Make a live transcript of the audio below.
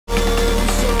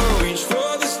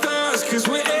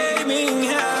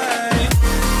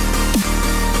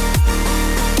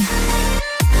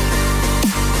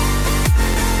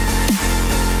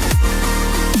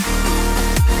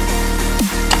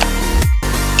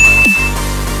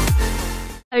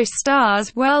Hello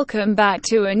stars, welcome back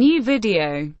to a new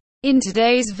video. In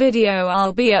today's video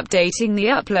I'll be updating the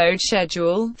upload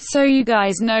schedule, so you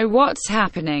guys know what's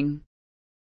happening.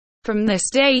 From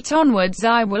this date onwards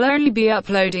I will only be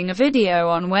uploading a video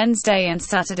on Wednesday and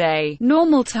Saturday,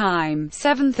 normal time,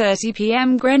 7:30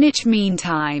 p.m. Greenwich Mean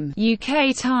Time,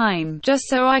 UK time, just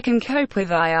so I can cope with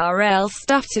IRL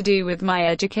stuff to do with my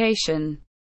education.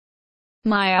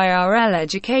 My IRL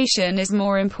education is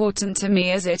more important to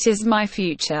me as it is my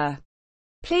future.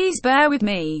 Please bear with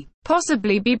me.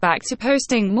 Possibly be back to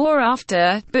posting more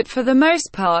after, but for the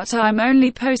most part I'm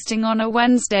only posting on a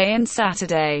Wednesday and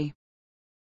Saturday.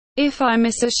 If I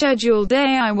miss a scheduled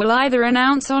day I will either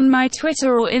announce on my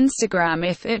Twitter or Instagram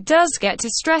if it does get too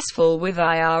stressful with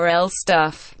IRL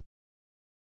stuff.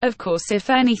 Of course if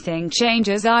anything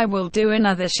changes I will do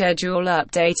another schedule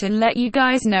update and let you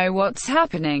guys know what's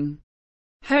happening.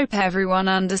 Hope everyone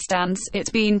understands,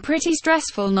 it's been pretty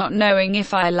stressful not knowing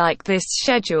if I like this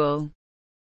schedule.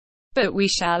 But we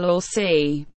shall all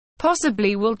see.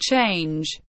 Possibly will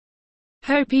change.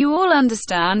 Hope you all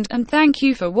understand, and thank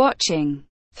you for watching.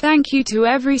 Thank you to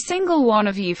every single one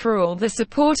of you for all the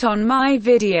support on my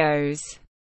videos.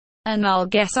 And I'll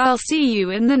see you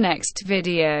in the next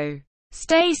video.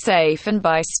 Stay safe and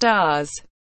bye stars.